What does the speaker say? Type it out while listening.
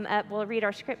Up, we'll read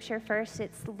our scripture first.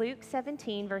 It's Luke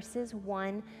 17, verses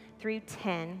 1 through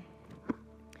 10.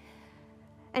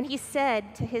 And he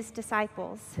said to his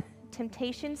disciples,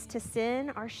 "Temptations to sin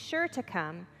are sure to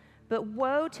come, but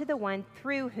woe to the one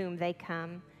through whom they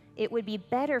come. It would be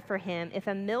better for him if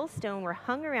a millstone were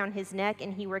hung around his neck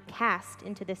and he were cast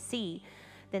into the sea,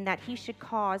 than that he should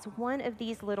cause one of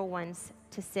these little ones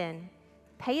to sin.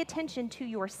 Pay attention to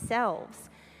yourselves.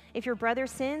 If your brother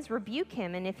sins, rebuke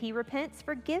him, and if he repents,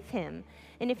 forgive him.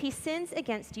 And if he sins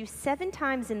against you 7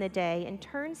 times in the day and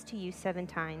turns to you 7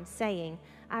 times, saying,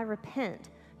 'I repent,'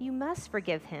 you must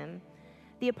forgive him."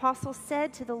 The apostle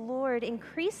said to the Lord,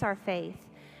 "Increase our faith."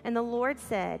 And the Lord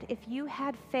said, "If you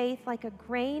had faith like a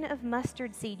grain of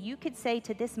mustard seed, you could say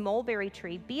to this mulberry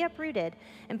tree, 'Be uprooted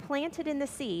and planted in the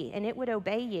sea,' and it would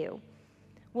obey you.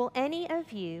 Will any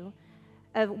of you,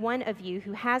 one of you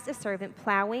who has a servant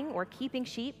plowing or keeping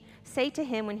sheep, say to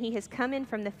him when he has come in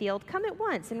from the field, 'Come at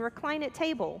once and recline at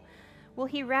table'? Will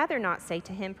he rather not say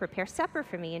to him, 'Prepare supper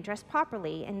for me and dress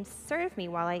properly and serve me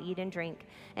while I eat and drink,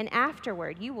 and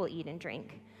afterward you will eat and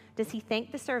drink'? Does he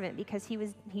thank the servant because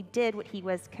he did what he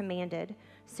was commanded?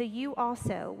 So you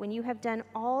also, when you have done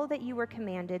all that you were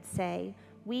commanded, say,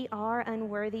 'We are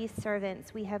unworthy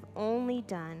servants. We have only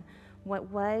done what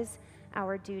was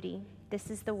our duty.'"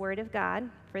 This is the word of God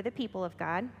for the people of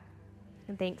God,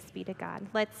 and thanks be to God.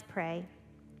 Let's pray.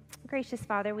 Gracious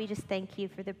Father, we just thank you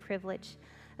for the privilege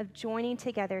of joining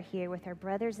together here with our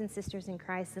brothers and sisters in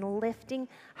Christ and lifting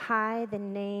high the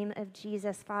name of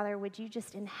Jesus. Father, would you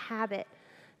just inhabit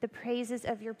the praises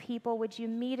of your people? Would you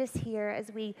meet us here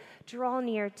as we draw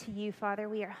near to you, Father?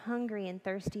 We are hungry and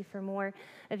thirsty for more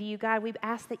of you. God, we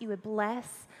ask that you would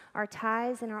bless our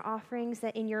tithes and our offerings,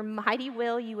 that in your mighty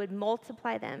will you would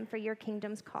multiply them for your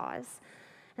kingdom's cause.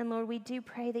 And Lord, we do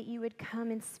pray that you would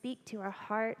come and speak to our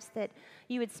hearts, that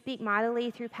you would speak mightily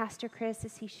through Pastor Chris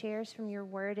as he shares from your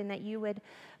word, and that you would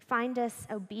find us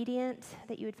obedient,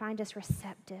 that you would find us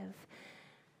receptive.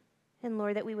 And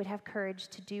Lord, that we would have courage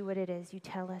to do what it is you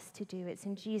tell us to do. It's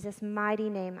in Jesus' mighty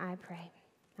name I pray.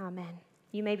 Amen.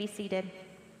 You may be seated.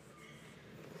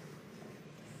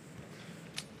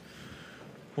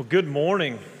 Well, good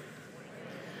morning.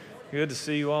 Good to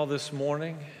see you all this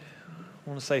morning. I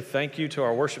want to say thank you to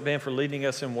our worship band for leading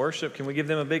us in worship. Can we give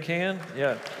them a big hand?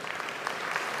 Yeah.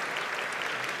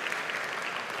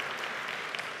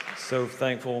 So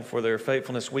thankful for their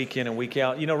faithfulness week in and week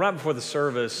out. You know, right before the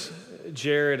service,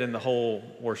 Jared and the whole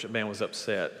worship band was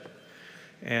upset.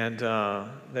 And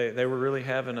they were really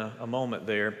having a moment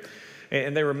there.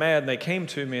 And they were mad, and they came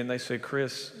to me and they said,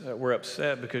 "Chris, we're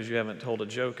upset because you haven't told a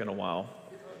joke in a while."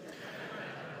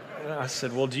 And I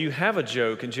said, "Well, do you have a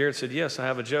joke?" And Jared said, "Yes, I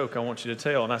have a joke I want you to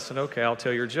tell." And I said, "Okay, I'll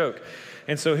tell your joke."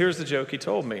 And so here's the joke he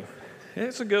told me.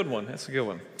 It's a good one. It's a good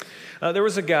one. There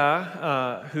was a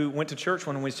guy who went to church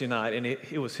one Wednesday night, and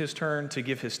it was his turn to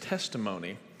give his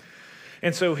testimony.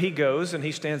 And so he goes and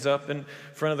he stands up in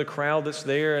front of the crowd that's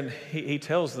there, and he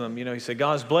tells them, he said,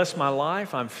 "God's blessed my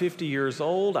life. I'm 50 years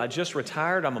old. I just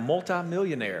retired. I'm a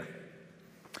multimillionaire."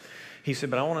 He said,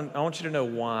 "But I want you to know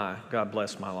why God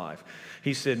blessed my life."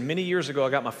 He said, "Many years ago,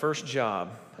 I got my first job,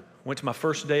 went to my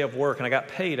first day of work, and I got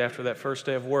paid after that first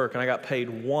day of work, and I got paid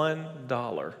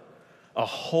 $1, a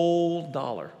whole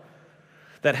dollar.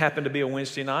 That happened to be a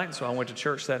Wednesday night, and so I went to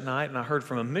church that night, and I heard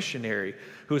from a missionary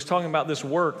who was talking about this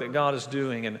work that God is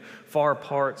doing in far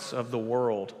parts of the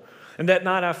world. And that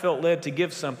night, I felt led to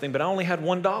give something, but I only had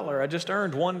 $1. I just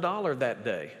earned $1 that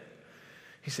day."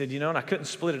 He said, and I couldn't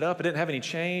split it up. I didn't have any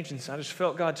change, and so I just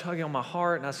felt God tugging on my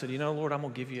heart, and I said, "Lord, I'm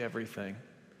going to give you everything."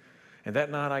 And that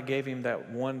night, I gave him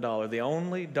that $1, the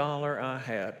only dollar I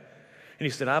had. And he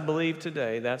said, "I believe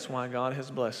today that's why God has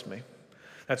blessed me.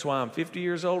 That's why I'm 50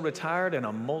 years old, retired, and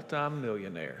a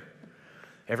multimillionaire."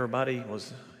 Everybody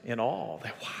was in awe.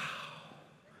 Wow.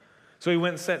 So he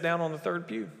went and sat down on the third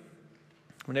pew.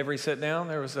 Whenever he sat down,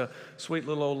 there was a sweet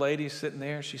little old lady sitting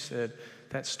there. She said,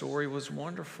 "That story was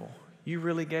wonderful. You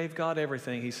really gave God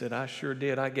everything." He said, "I sure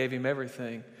did. I gave him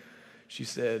everything." She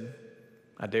said,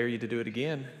 "I dare you to do it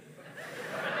again."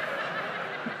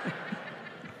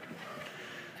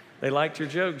 They liked your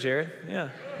joke, Jared. Yeah,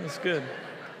 it's good.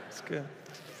 It's good.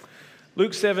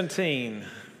 Luke 17,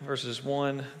 verses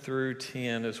 1 through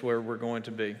 10 is where we're going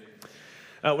to be.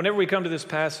 Whenever we come to this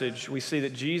passage, we see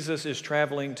that Jesus is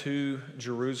traveling to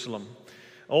Jerusalem.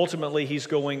 Ultimately, he's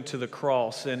going to the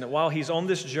cross. And while he's on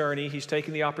this journey, he's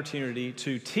taking the opportunity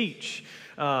to teach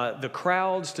the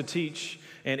crowds, to teach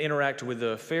and interact with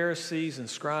the Pharisees and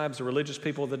scribes, the religious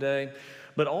people of the day.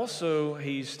 But also,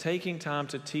 he's taking time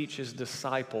to teach his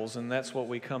disciples, and that's what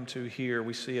we come to here.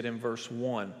 We see it in verse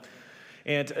 1.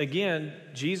 And again,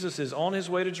 Jesus is on his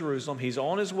way to Jerusalem. He's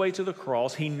on his way to the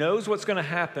cross. He knows what's going to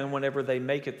happen whenever they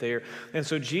make it there. And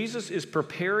so Jesus is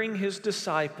preparing his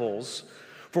disciples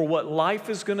for what life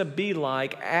is going to be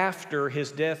like after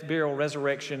his death, burial,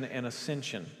 resurrection, and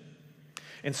ascension.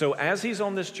 And so as he's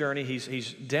on this journey,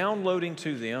 he's downloading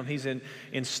to them, he's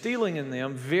instilling in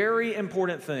them very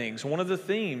important things. One of the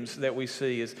themes that we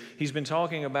see is he's been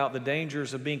talking about the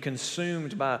dangers of being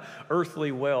consumed by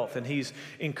earthly wealth, and he's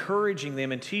encouraging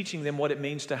them and teaching them what it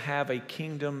means to have a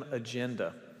kingdom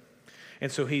agenda.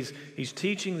 And so he's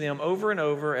teaching them over and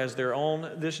over as they're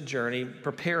on this journey,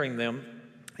 preparing them.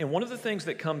 And one of the things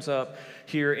that comes up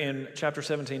here in chapter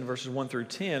 17, verses 1 through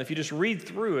 10, if you just read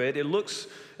through it,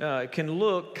 it can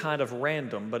look kind of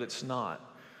random, but it's not.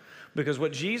 Because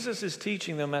what Jesus is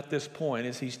teaching them at this point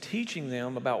is he's teaching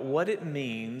them about what it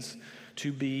means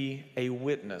to be a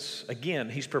witness. Again,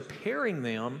 he's preparing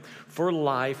them for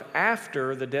life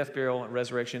after the death, burial,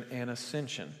 resurrection, and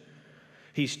ascension.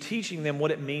 He's teaching them what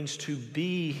it means to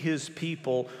be his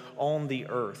people on the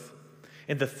earth.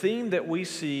 And the theme that we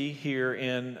see here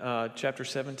in chapter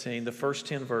 17, the first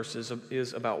 10 verses,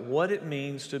 is about what it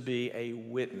means to be a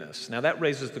witness. Now that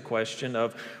raises the question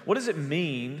of, what does it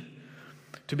mean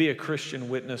to be a Christian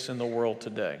witness in the world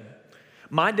today?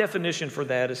 My definition for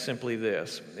that is simply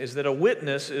this, is that a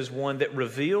witness is one that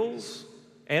reveals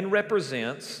and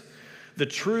represents the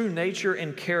true nature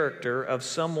and character of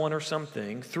someone or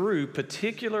something through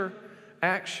particular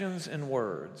actions and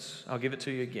words. I'll give it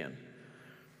to you again.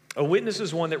 A witness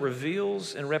is one that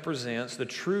reveals and represents the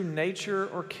true nature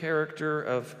or character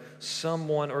of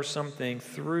someone or something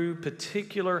through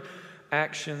particular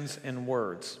actions and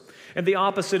words. And the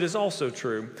opposite is also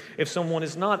true. If someone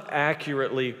is not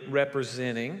accurately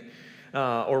representing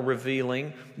or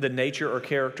revealing the nature or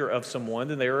character of someone,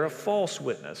 then they are a false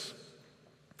witness.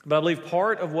 But I believe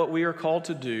part of what we are called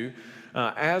to do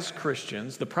as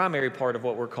Christians, the primary part of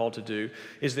what we're called to do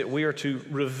is that we are to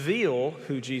reveal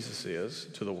who Jesus is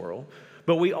to the world,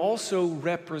 but we also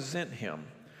represent him.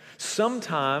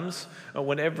 Sometimes,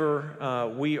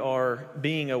 whenever we are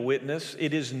being a witness,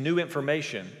 it is new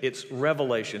information, it's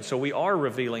revelation. So we are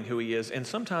revealing who he is, and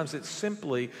sometimes it's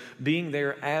simply being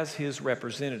there as his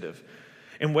representative.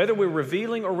 And whether we're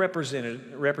revealing or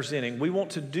representing, we want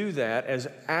to do that as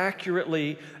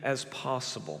accurately as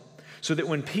possible, so that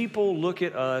when people look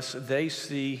at us, they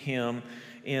see him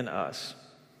in us.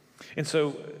 And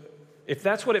so, if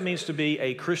that's what it means to be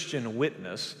a Christian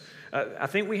witness, I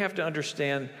think we have to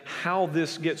understand how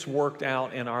this gets worked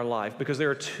out in our life, because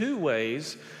there are two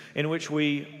ways in which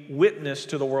we witness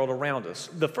to the world around us.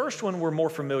 The first one we're more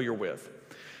familiar with.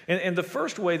 And the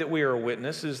first way that we are a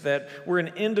witness is that we're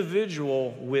an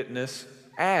individual witness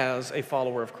as a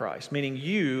follower of Christ, meaning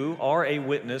you are a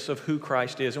witness of who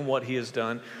Christ is and what he has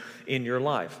done in your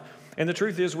life. And the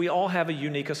truth is, we all have a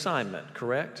unique assignment,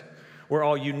 correct? We're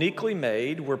all uniquely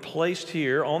made. We're placed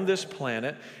here on this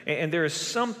planet, and there is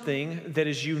something that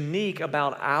is unique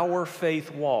about our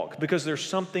faith walk, because there's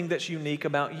something that's unique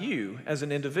about you as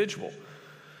an individual.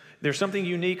 There's something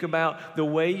unique about the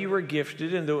way you are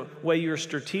gifted and the way you're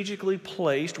strategically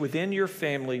placed within your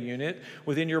family unit,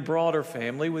 within your broader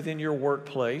family, within your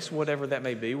workplace, whatever that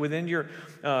may be, within your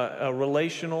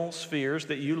relational spheres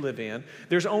that you live in.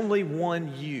 There's only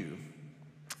one you.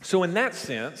 So in that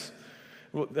sense,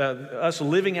 us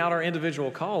living out our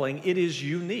individual calling, it is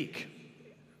unique.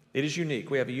 It is unique.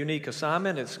 We have a unique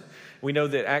assignment. We know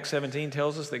that Acts 17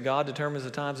 tells us that God determines the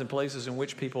times and places in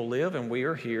which people live, and we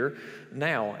are here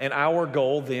now. And our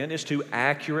goal then is to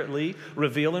accurately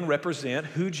reveal and represent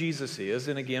who Jesus is,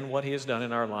 and again, what he has done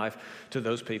in our life to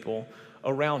those people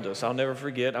around us. I'll never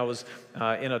forget, I was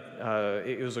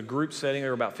it was a group setting.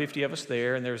 There were about 50 of us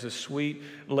there, and there was a sweet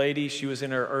lady. She was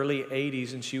in her early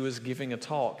 80s, and she was giving a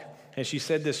talk. And she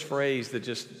said this phrase that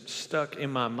just stuck in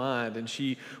my mind, and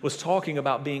she was talking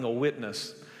about being a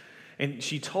witness. And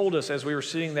she told us as we were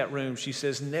sitting in that room, she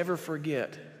says, never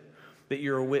forget that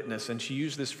you're a witness. And she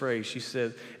used this phrase. She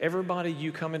said, everybody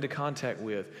you come into contact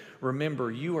with, remember,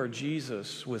 you are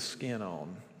Jesus with skin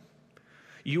on.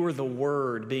 You are the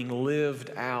Word being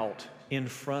lived out in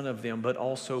front of them, but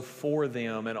also for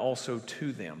them and also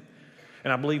to them.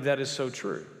 And I believe that is so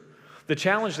true. The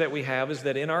challenge that we have is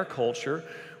that in our culture,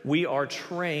 we are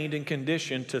trained and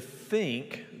conditioned to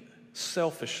think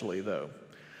selfishly, though.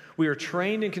 We are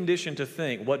trained and conditioned to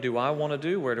think, what do I want to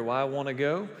do? Where do I want to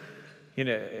go? You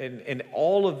know, and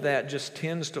all of that just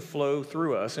tends to flow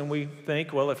through us. And we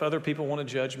think, well, if other people want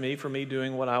to judge me for me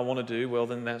doing what I want to do, well,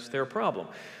 then that's their problem.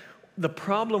 The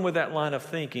problem with that line of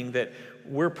thinking that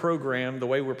we're programmed, the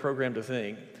way we're programmed to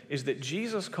think, is that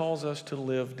Jesus calls us to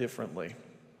live differently.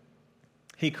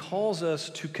 He calls us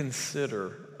to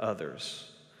consider others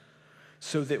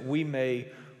so that we may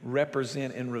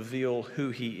represent and reveal who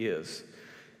He is.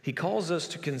 He calls us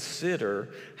to consider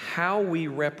how we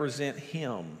represent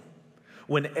Him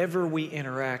whenever we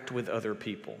interact with other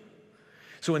people.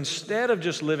 So instead of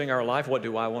just living our life, what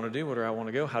do I want to do? Where do I want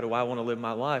to go? How do I want to live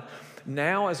my life?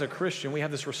 Now, as a Christian, we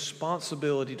have this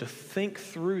responsibility to think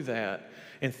through that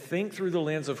and think through the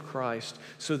lens of Christ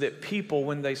so that people,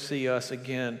 when they see us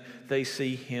again, they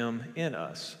see Him in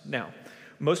us. Now,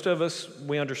 most of us,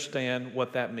 we understand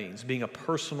what that means, being a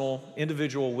personal,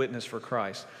 individual witness for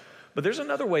Christ. But there's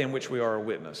another way in which we are a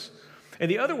witness. And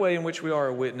the other way in which we are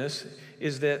a witness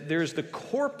is that there's the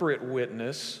corporate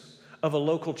witness of a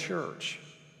local church.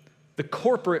 The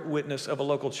corporate witness of a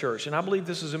local church. And I believe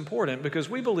this is important because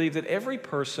we believe that every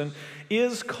person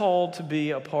is called to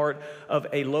be a part of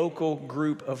a local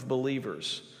group of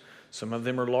believers. Some of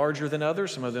them are larger than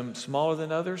others, some of them smaller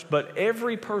than others, but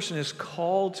every person is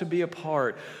called to be a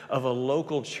part of a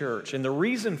local church. And the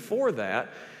reason for that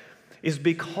is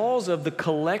because of the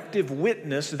collective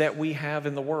witness that we have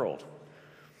in the world.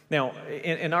 Now,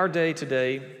 in our day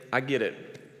today, I get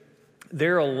it.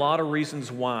 There are a lot of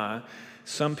reasons why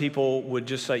some people would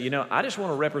just say, I just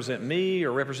want to represent me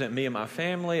or represent me and my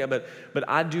family, but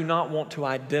I do not want to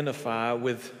identify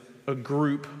with a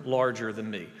group larger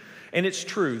than me. And it's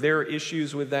true, there are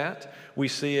issues with that. We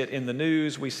see it in the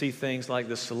news. We see things like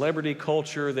the celebrity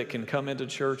culture that can come into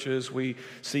churches. We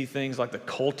see things like the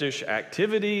cultish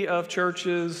activity of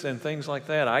churches and things like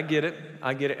that. I get it,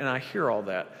 and I hear all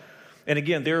that. And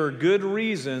again, there are good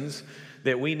reasons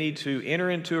that we need to enter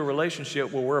into a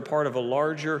relationship where we're a part of a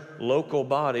larger local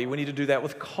body. We need to do that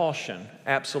with caution,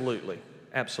 absolutely,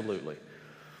 absolutely.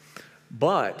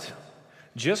 But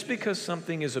just because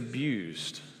something is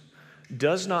abused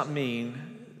does not mean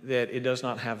that it does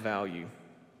not have value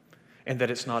and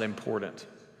that it's not important.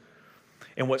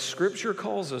 And what Scripture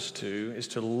calls us to is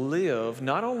to live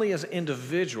not only as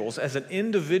individuals, as an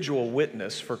individual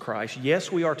witness for Christ.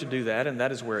 Yes, we are to do that, and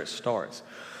that is where it starts.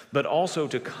 But also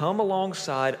to come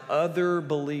alongside other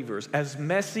believers, as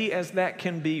messy as that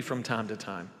can be from time to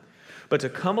time. But to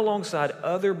come alongside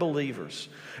other believers.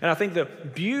 And I think the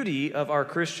beauty of our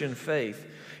Christian faith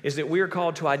is that we are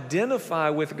called to identify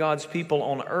with God's people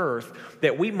on earth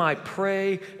that we might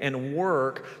pray and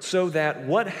work so that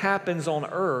what happens on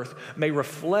earth may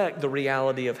reflect the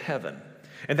reality of heaven.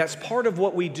 And that's part of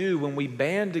what we do when we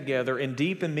band together in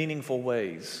deep and meaningful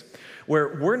ways,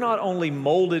 where we're not only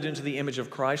molded into the image of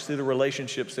Christ through the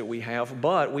relationships that we have,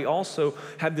 but we also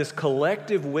have this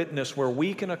collective witness where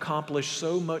we can accomplish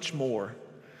so much more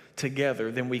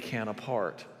together than we can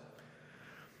apart.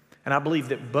 And I believe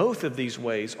that both of these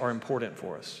ways are important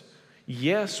for us.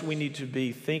 Yes, we need to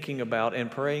be thinking about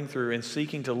and praying through and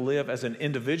seeking to live as an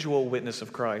individual witness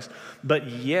of Christ. But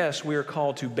yes, we are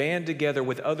called to band together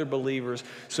with other believers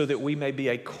so that we may be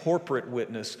a corporate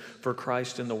witness for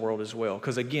Christ in the world as well.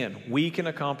 Because again, we can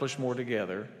accomplish more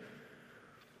together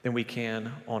than we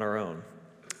can on our own.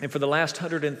 And for the last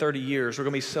 130 years, we're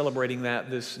going to be celebrating that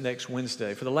this next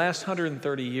Wednesday. For the last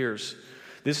 130 years,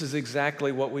 this is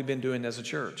exactly what we've been doing as a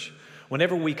church.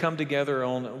 Whenever we come together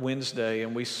on Wednesday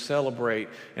and we celebrate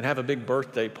and have a big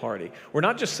birthday party, we're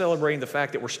not just celebrating the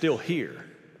fact that we're still here.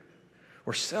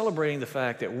 We're celebrating the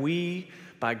fact that we,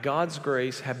 by God's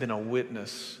grace, have been a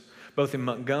witness, both in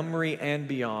Montgomery and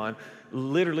beyond,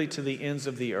 literally to the ends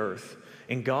of the earth.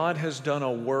 And God has done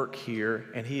a work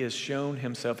here, and He has shown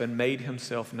Himself and made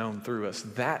Himself known through us.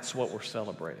 That's what we're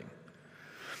celebrating.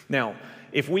 Now,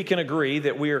 if we can agree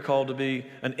that we are called to be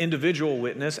an individual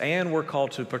witness and we're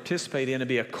called to participate in and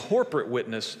be a corporate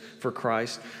witness for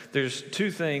Christ, there's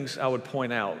two things I would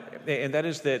point out. And that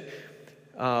is that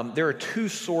there are two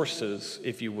sources,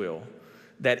 if you will,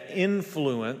 that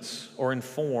influence or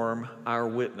inform our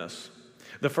witness.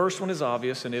 The first one is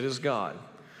obvious, and it is God.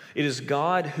 It is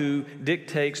God who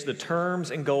dictates the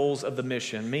terms and goals of the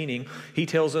mission, meaning He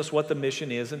tells us what the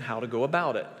mission is and how to go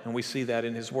about it. And we see that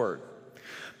in His Word.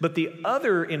 But the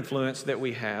other influence that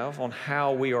we have on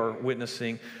how we are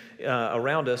witnessing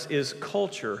around us is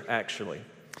culture, actually.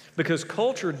 Because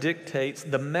culture dictates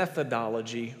the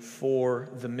methodology for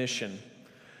the mission.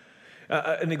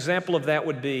 An example of that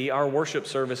would be our worship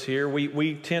service here.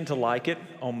 We tend to like it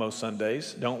on most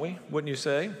Sundays, don't we? Wouldn't you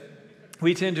say?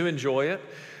 We tend to enjoy it.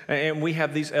 And we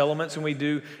have these elements, and we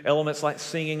do elements like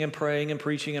singing and praying and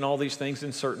preaching and all these things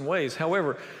in certain ways.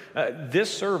 However,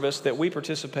 this service that we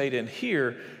participate in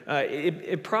here,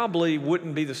 it probably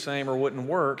wouldn't be the same or wouldn't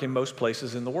work in most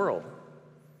places in the world.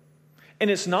 And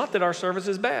it's not that our service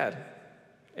is bad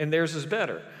and theirs is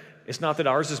better. It's not that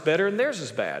ours is better and theirs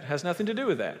is bad. It has nothing to do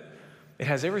with that. It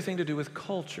has everything to do with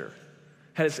culture.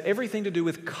 has everything to do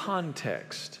with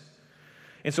context.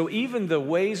 And so even the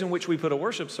ways in which we put a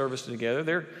worship service together,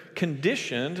 they're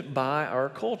conditioned by our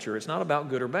culture. It's not about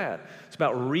good or bad. It's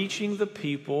about reaching the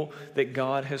people that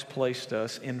God has placed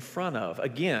us in front of.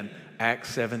 Again, Acts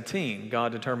 17,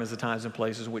 God determines the times and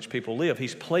places in which people live.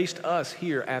 He's placed us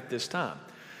here at this time.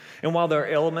 And while there are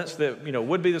elements that,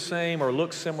 would be the same or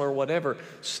look similar or whatever,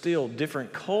 still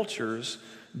different cultures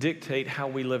dictate how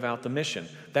we live out the mission.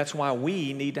 That's why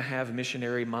we need to have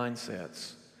missionary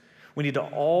mindsets. We need to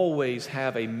always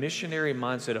have a missionary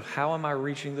mindset of how am I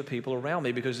reaching the people around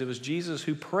me, because it was Jesus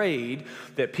who prayed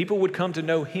that people would come to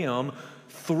know him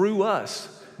through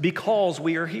us because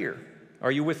we are here.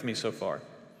 Are you with me so far?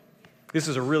 This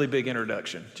is a really big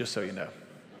introduction, just so you know.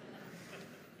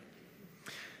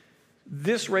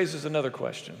 This raises another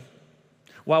question.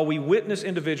 While we witness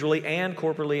individually and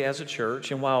corporately as a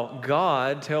church, and while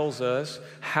God tells us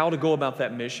how to go about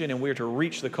that mission and we're to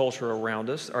reach the culture around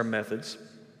us, our methods,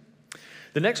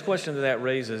 the next question that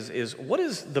raises is, what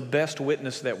is the best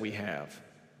witness that we have?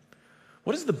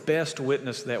 What is the best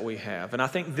witness that we have? And I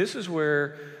think this is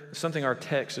where something our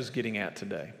text is getting at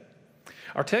today.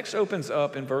 Our text opens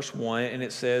up in verse 1 and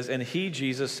it says, "And he,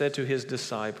 Jesus, said to his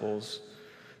disciples,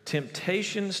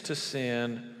 'Temptations to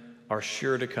sin are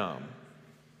sure to come.'"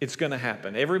 It's going to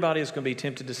happen. Everybody is going to be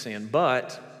tempted to sin,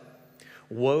 but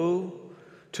woe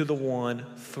to the one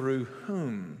through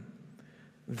whom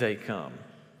they come.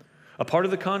 A part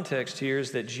of the context here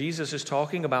is that Jesus is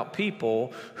talking about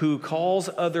people who cause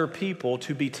other people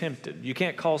to be tempted. You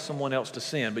can't cause someone else to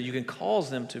sin, but you can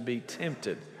cause them to be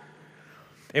tempted.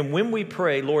 And when we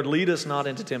pray, "Lord, lead us not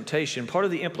into temptation," part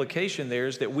of the implication there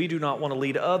is that we do not want to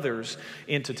lead others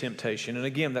into temptation. And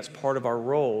again, that's part of our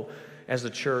role as the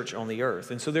church on the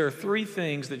earth. And so there are three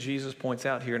things that Jesus points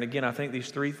out here. And again, I think these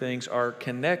three things are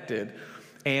connected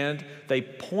and they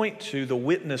point to the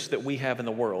witness that we have in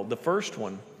the world. The first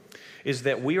one is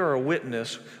that we are a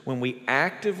witness when we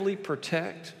actively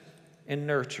protect and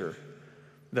nurture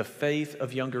the faith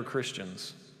of younger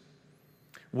Christians.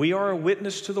 We are a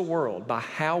witness to the world by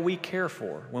how we care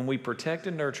for, when we protect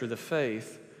and nurture the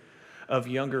faith of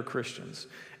younger Christians,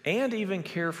 and even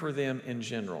care for them in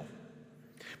general.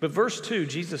 But verse 2,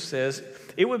 Jesus says,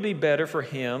 "It would be better for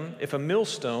him if a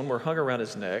millstone were hung around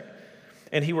his neck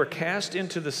and he were cast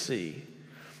into the sea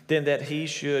than that he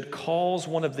should cause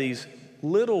one of these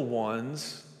little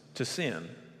ones to sin."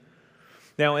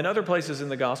 Now, in other places in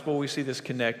the gospel, we see this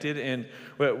connected, and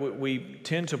we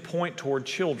tend to point toward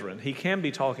children. He can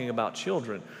be talking about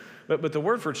children, but the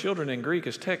word for children in Greek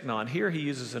is teknon. Here he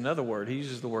uses another word. He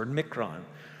uses the word mikron,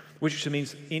 which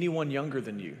means anyone younger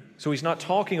than you. So he's not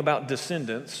talking about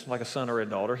descendants, like a son or a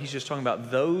daughter. He's just talking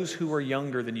about those who are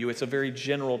younger than you. It's a very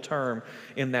general term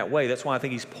in that way. That's why I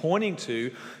think he's pointing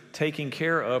to taking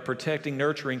care of, protecting,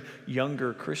 nurturing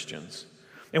younger Christians.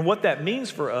 And what that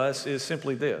means for us is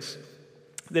simply this,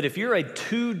 that if you're a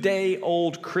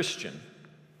 2-day-old Christian,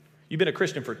 you've been a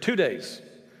Christian for 2 days,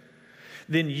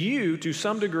 then you, to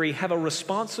some degree, have a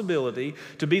responsibility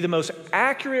to be the most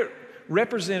accurate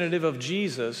representative of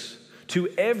Jesus to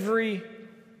every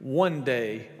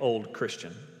 1-day-old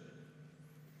Christian.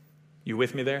 You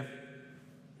with me there?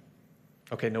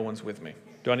 Okay, no one's with me.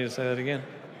 Do I need to say that again?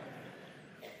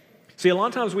 See, a lot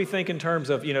of times we think in terms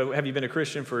of, have you been a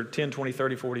Christian for 10, 20,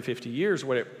 30, 40, 50 years,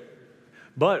 whatever.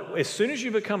 But as soon as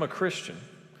you become a Christian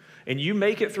and you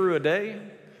make it through a day,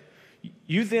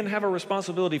 you then have a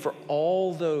responsibility for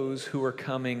all those who are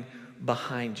coming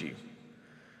behind you.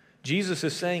 Jesus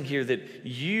is saying here that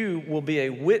you will be a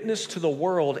witness to the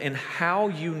world in how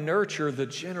you nurture the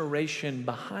generation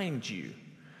behind you.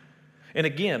 And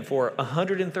again, for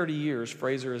 130 years,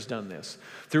 Fraser has done this.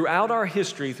 Throughout our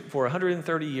history, for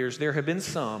 130 years, there have been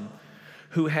some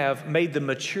who have made the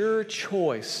mature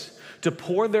choice to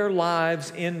pour their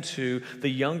lives into the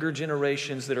younger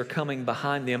generations that are coming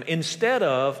behind them instead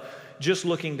of just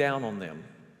looking down on them,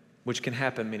 which can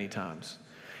happen many times.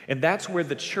 And that's where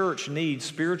the church needs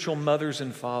spiritual mothers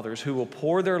and fathers who will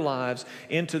pour their lives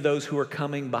into those who are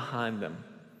coming behind them.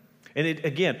 And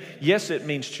again, yes, it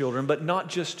means children, but not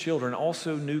just children,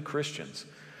 also new Christians.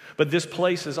 But this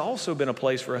place has also been a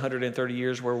place for 130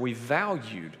 years where we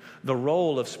valued the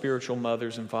role of spiritual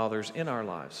mothers and fathers in our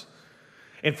lives.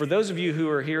 And for those of you who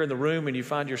are here in the room and you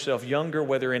find yourself younger,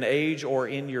 whether in age or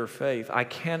in your faith, I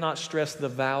cannot stress the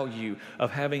value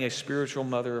of having a spiritual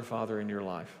mother or father in your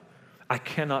life. I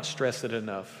cannot stress it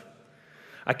enough.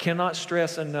 I cannot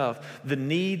stress enough the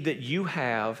need that you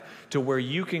have to where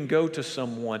you can go to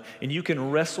someone and you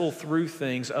can wrestle through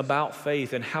things about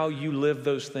faith and how you live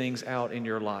those things out in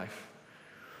your life.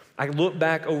 I look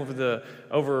back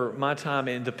over my time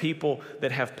and the people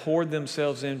that have poured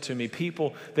themselves into me,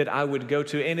 people that I would go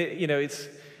to. And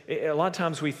a lot of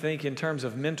times we think in terms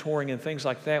of mentoring and things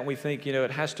like that, and we think,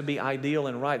 it has to be ideal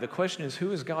and right. The question is,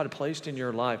 who has God placed in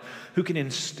your life who can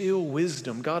instill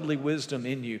wisdom, godly wisdom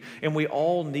in you? And we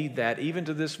all need that. Even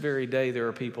to this very day, there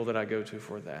are people that I go to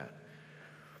for that.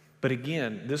 But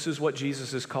again, this is what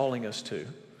Jesus is calling us to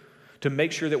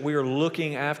make sure that we are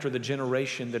looking after the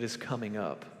generation that is coming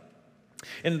up.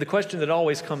 And the question that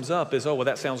always comes up is,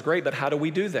 that sounds great, but how do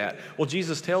we do that? Well,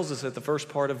 Jesus tells us at the first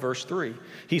part of verse 3.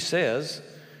 He says,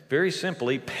 very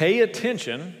simply, pay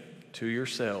attention to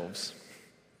yourselves.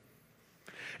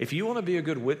 If you want to be a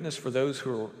good witness for those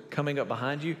who are coming up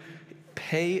behind you,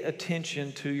 pay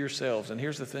attention to yourselves. And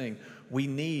here's the thing, we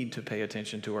need to pay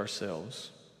attention to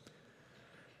ourselves.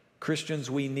 Christians,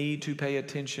 we need to pay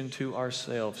attention to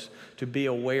ourselves, to be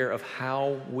aware of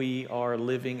how we are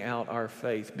living out our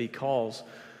faith, because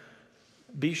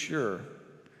be sure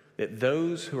that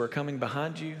those who are coming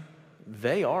behind you,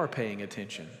 they are paying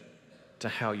attention to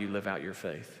how you live out your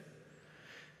faith.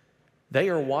 They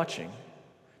are watching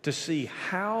to see,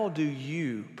 how do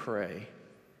you pray?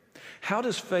 How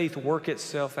does faith work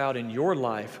itself out in your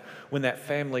life when that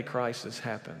family crisis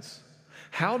happens?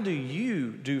 How do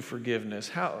you do forgiveness?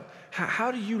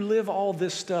 How do you live all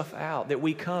this stuff out that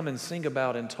we come and sing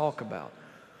about and talk about?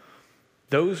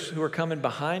 Those who are coming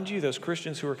behind you, those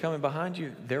Christians who are coming behind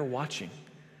you, they're watching.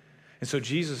 And so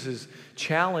Jesus'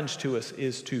 challenge to us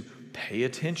is to pay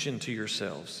attention to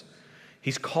yourselves.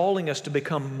 He's calling us to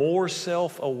become more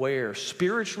self-aware,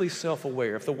 spiritually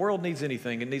self-aware. If the world needs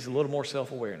anything, it needs a little more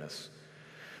self-awareness.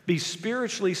 Be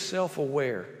spiritually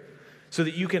self-aware, so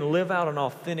that you can live out an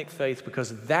authentic faith,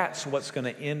 because that's what's going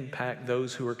to impact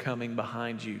those who are coming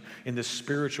behind you in this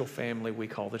spiritual family we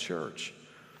call the church.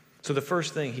 So the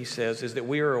first thing he says is that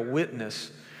we are a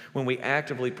witness when we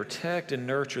actively protect and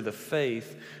nurture the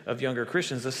faith of younger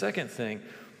Christians. The second thing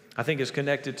I think is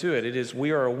connected to it. It is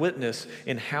we are a witness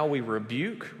in how we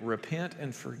rebuke, repent,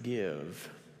 and forgive.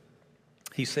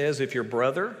 He says if your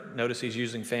brother, notice he's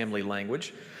using family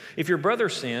language, if your brother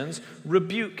sins,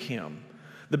 rebuke him.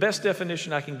 The best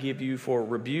definition I can give you for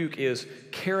rebuke is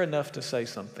care enough to say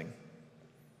something.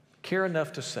 Care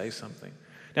enough to say something.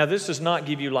 Now, this does not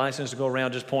give you license to go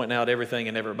around just pointing out everything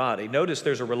and everybody. Notice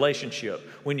there's a relationship.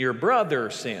 When your brother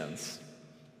sins,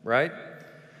 right?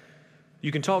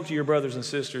 You can talk to your brothers and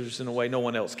sisters in a way no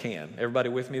one else can. Everybody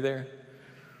with me there?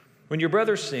 When your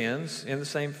brother sins in the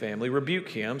same family, rebuke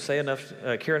him,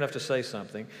 care enough to say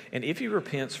something, and if he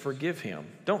repents, forgive him.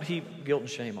 Don't heap guilt and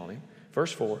shame on him.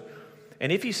 Verse 4.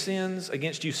 And if he sins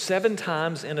against you 7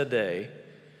 times in a day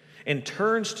and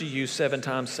turns to you 7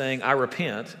 times saying, I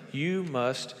repent, you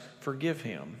must forgive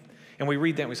him. And we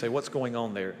read that and we say, what's going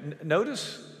on there?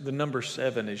 Notice the number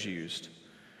 7 is used.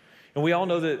 And we all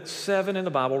know that 7 in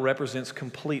the Bible represents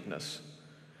completeness.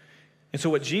 And so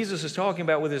what Jesus is talking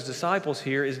about with his disciples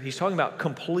here is he's talking about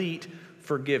complete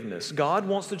forgiveness. God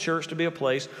wants the church to be a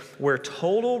place where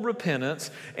total repentance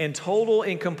and total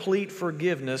and complete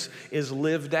forgiveness is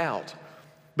lived out.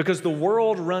 Because the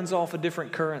world runs off a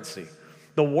different currency.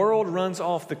 The world runs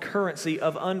off the currency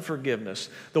of unforgiveness.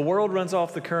 The world runs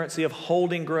off the currency of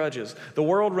holding grudges. The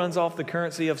world runs off the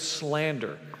currency of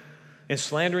slander and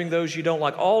slandering those you don't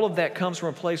like. All of that comes from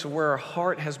a place of where our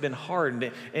heart has been hardened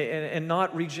and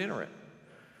not regenerate.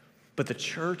 But the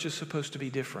church is supposed to be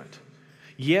different.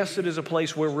 Yes, it is a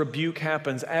place where rebuke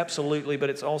happens, absolutely, but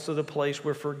it's also the place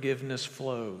where forgiveness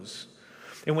flows.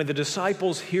 And when the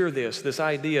disciples hear this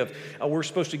idea of we're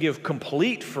supposed to give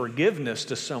complete forgiveness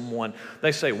to someone,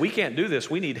 they say, we can't do this,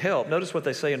 we need help. Notice what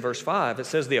they say in verse 5. It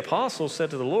says, the apostles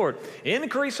said to the Lord,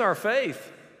 increase our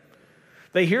faith.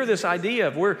 They hear this idea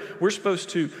of we're supposed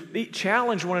to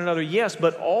challenge one another, yes,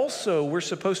 but also we're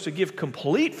supposed to give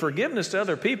complete forgiveness to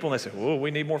other people. And they say, well, we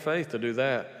need more faith to do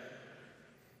that.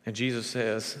 And Jesus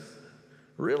says,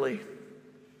 really?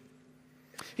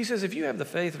 He says, if you have the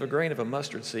faith of a grain of a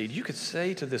mustard seed, you could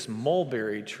say to this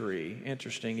mulberry tree,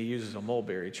 interesting, he uses a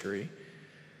mulberry tree,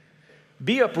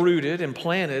 be uprooted and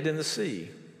planted in the sea,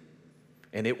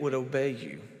 and it would obey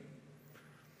you.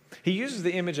 He uses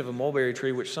the image of a mulberry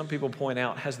tree, which some people point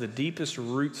out has the deepest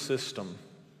root system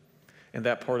in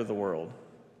that part of the world.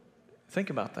 Think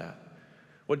about that.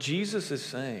 What Jesus is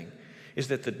saying is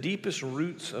that the deepest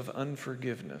roots of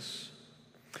unforgiveness,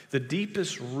 the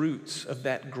deepest roots of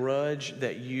that grudge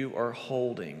that you are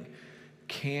holding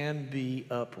can be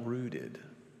uprooted.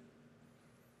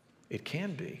 It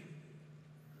can be.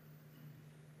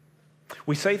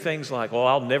 We say things like, well,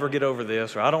 I'll never get over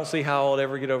this, or I don't see how I'll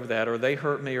ever get over that, or they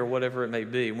hurt me, or whatever it may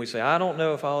be. And we say, I don't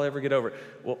know if I'll ever get over it.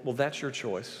 Well, that's your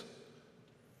choice.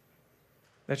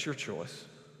 That's your choice.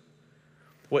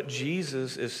 What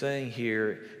Jesus is saying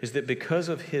here is that because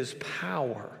of his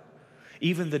power,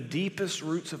 even the deepest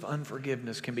roots of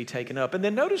unforgiveness can be taken up. And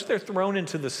then notice they're thrown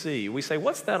into the sea. We say,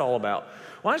 what's that all about?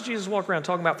 Why does Jesus walk around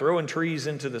talking about throwing trees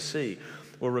into the sea?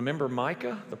 Well, remember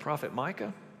Micah, the prophet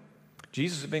Micah?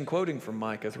 Jesus has been quoting from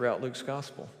Micah throughout Luke's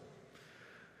gospel.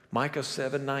 Micah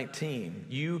 7:19,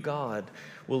 you, God,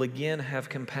 will again have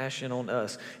compassion on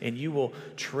us, and you will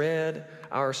tread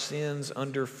our sins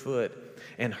underfoot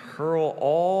and hurl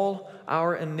all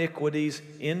our iniquities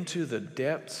into the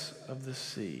depths of the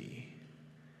sea.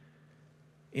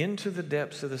 Into the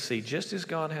depths of the sea. Just as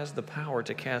God has the power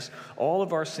to cast all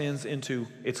of our sins into,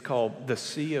 it's called the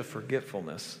sea of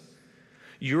forgetfulness,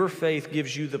 your faith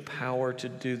gives you the power to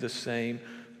do the same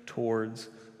towards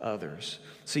others.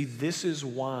 See, this is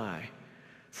why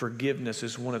forgiveness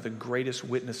is one of the greatest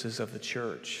witnesses of the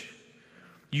church.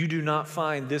 You do not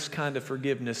find this kind of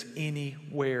forgiveness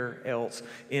anywhere else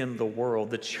in the world.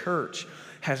 The church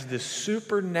has this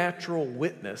supernatural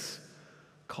witness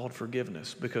called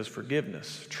forgiveness, because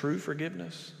forgiveness, true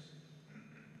forgiveness,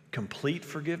 complete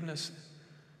forgiveness,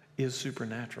 is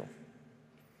supernatural.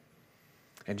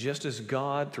 And just as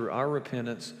God, through our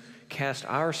repentance, cast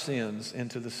our sins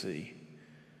into the sea,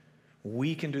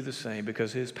 we can do the same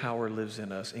because his power lives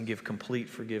in us and give complete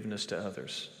forgiveness to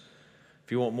others.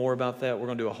 If you want more about that, we're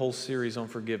going to do a whole series on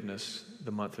forgiveness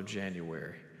the month of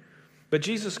January. But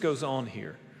Jesus goes on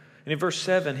here. And in verse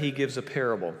 7, he gives a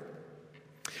parable.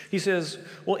 He says,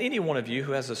 well, any one of you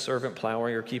who has a servant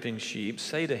plowing or keeping sheep,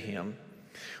 say to him,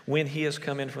 when he has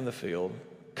come in from the field,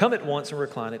 come at once and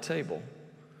recline at table.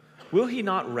 Will he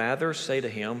not rather say to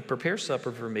him, prepare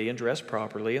supper for me and dress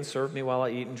properly and serve me while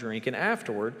I eat and drink, and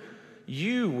afterward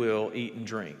you will eat and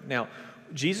drink? Now,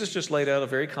 Jesus just laid out a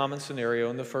very common scenario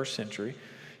in the first century.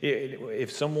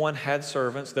 If someone had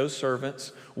servants, those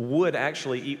servants would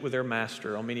actually eat with their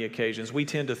master on many occasions. We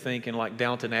tend to think in like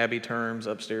Downton Abbey terms,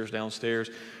 upstairs, downstairs.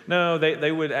 No,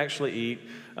 they would actually eat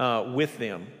with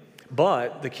them.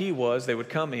 But the key was they would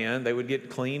come in, they would get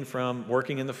clean from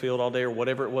working in the field all day or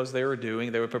whatever it was they were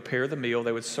doing. They would prepare the meal,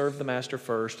 they would serve the master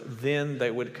first, then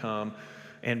they would come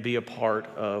and be a part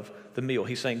of the meal.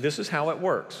 He's saying this is how it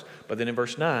works. But then in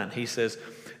verse 9, he says,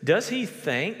 does he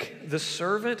thank the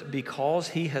servant because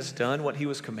he has done what he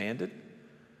was commanded?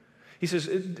 He says,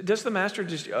 does the master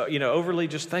just, overly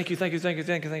just thank you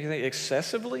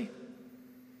excessively?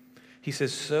 He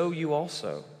says, so you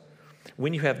also,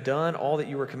 when you have done all that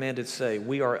you were commanded, say,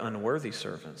 we are unworthy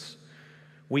servants.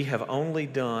 We have only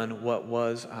done what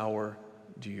was our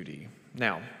duty.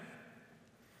 Now,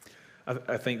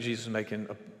 I think Jesus is making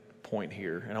a point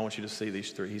here, and I want you to see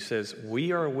these three. He says,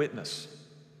 we are a witness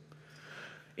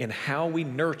in how we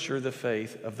nurture the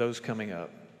faith of those coming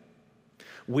up.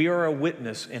 We are a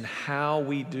witness in how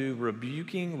we do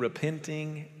rebuking,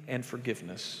 repenting, and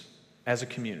forgiveness as a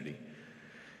community.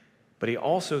 But he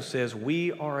also says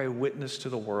we are a witness to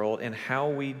the world in how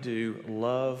we do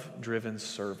love-driven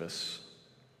service.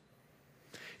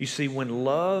 You see, when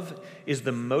love is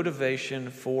the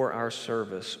motivation for our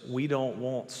service, we don't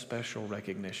want special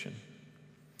recognition.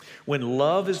 When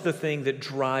love is the thing that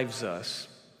drives us,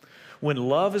 when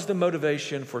love is the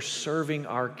motivation for serving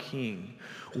our King,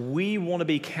 we want to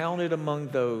be counted among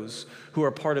those who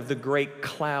are part of the great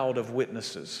cloud of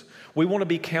witnesses. We want to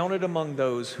be counted among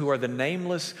those who are the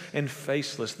nameless and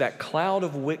faceless, that cloud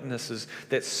of witnesses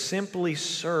that simply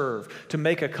serve to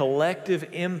make a collective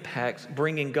impact,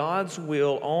 bringing God's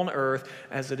will on earth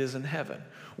as it is in heaven.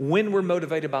 When we're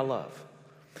motivated by love.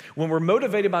 When we're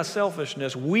motivated by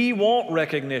selfishness, we want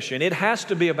recognition. It has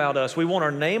to be about us. We want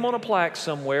our name on a plaque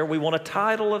somewhere. We want a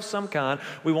title of some kind.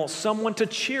 We want someone to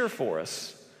cheer for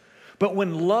us. But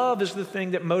when love is the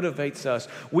thing that motivates us,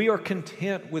 we are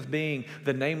content with being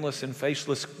the nameless and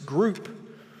faceless group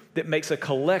that makes a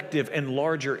collective and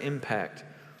larger impact.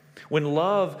 When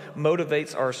love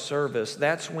motivates our service,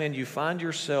 that's when you find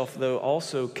yourself, though,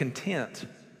 also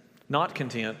not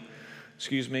content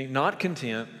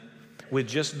with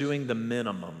just doing the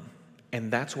minimum. And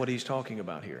that's what he's talking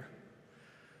about here.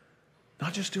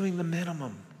 Not just doing the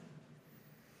minimum.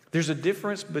 There's a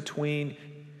difference between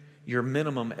your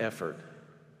minimum effort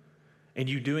and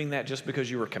you doing that just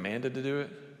because you were commanded to do it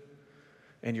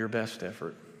and your best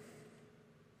effort.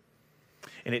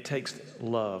 And it takes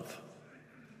love.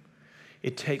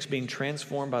 It takes being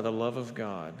transformed by the love of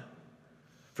God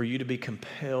for you to be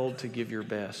compelled to give your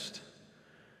best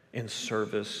in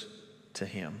service to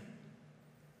Him.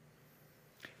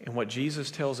 And what Jesus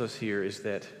tells us here is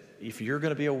that if you're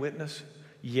going to be a witness,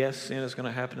 yes, sin is going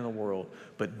to happen in the world,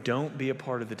 but don't be a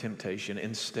part of the temptation.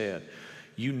 Instead,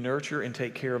 you nurture and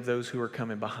take care of those who are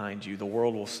coming behind you. The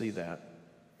world will see that.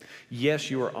 Yes,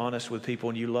 you are honest with people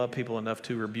and you love people enough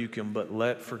to rebuke them, but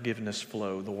let forgiveness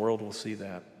flow. The world will see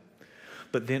that.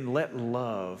 But then let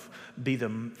love be the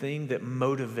thing that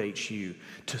motivates you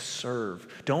to serve.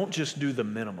 Don't just do the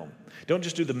minimum. Don't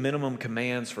just do the minimum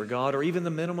commands for God or even the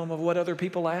minimum of what other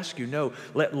people ask you. No,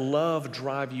 let love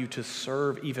drive you to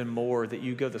serve even more, that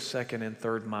you go the second and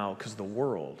third mile, because the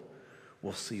world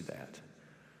will see that.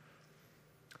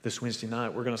 This Wednesday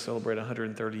night, we're going to celebrate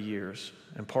 130 years.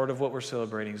 And part of what we're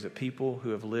celebrating is that people who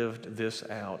have lived this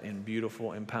out in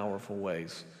beautiful and powerful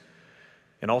ways.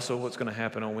 And also what's going to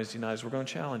happen on Wednesday night is we're going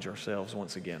to challenge ourselves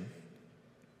once again.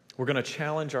 We're going to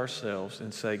challenge ourselves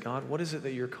and say, God, what is it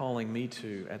that you're calling me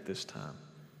to at this time?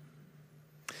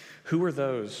 Who are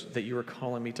those that you are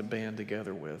calling me to band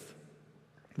together with?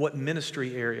 What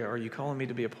ministry area are you calling me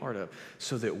to be a part of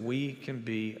so that we can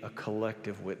be a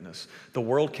collective witness? The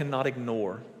world cannot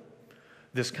ignore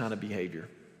this kind of behavior.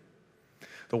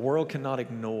 The world cannot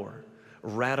ignore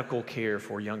radical care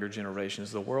for younger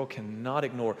generations. The world cannot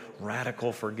ignore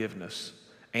radical forgiveness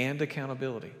and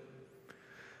accountability.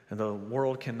 And the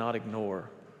world cannot ignore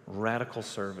radical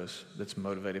service that's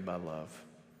motivated by love.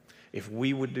 If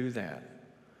we would do that,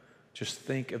 just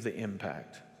think of the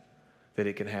impact that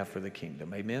it can have for the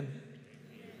kingdom. Amen?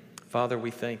 Father,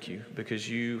 we thank you because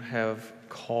you have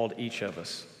called each of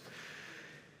us.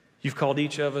 You've called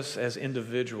each of us as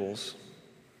individuals,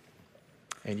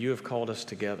 and you have called us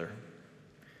together.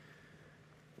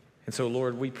 And so,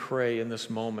 Lord, we pray in this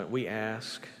moment, we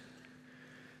ask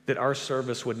that our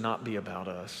service would not be about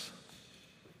us,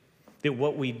 that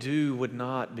what we do would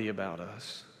not be about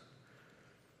us,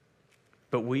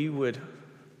 but we would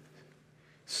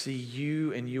see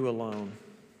you and you alone,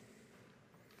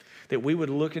 that we would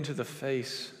look into the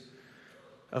face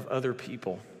of other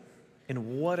people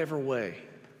in whatever way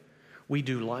we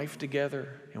do life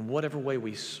together, in whatever way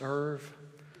we serve,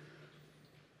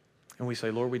 and we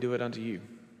say, Lord, we do it unto you.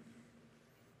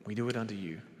 We do it unto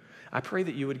you. I pray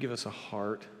that you would give us a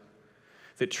heart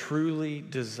that truly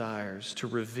desires to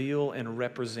reveal and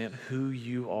represent who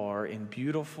you are in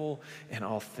beautiful and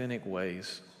authentic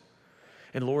ways.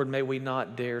 And Lord, may we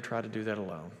not dare try to do that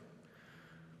alone,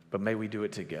 but may we do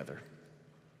it together.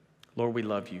 Lord, we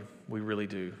love you. We really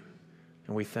do.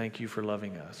 And we thank you for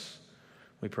loving us.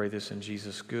 We pray this in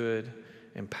Jesus' good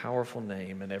and powerful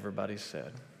name, and everybody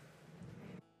said.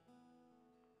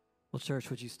 Well, church,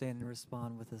 would you stand and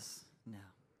respond with us now?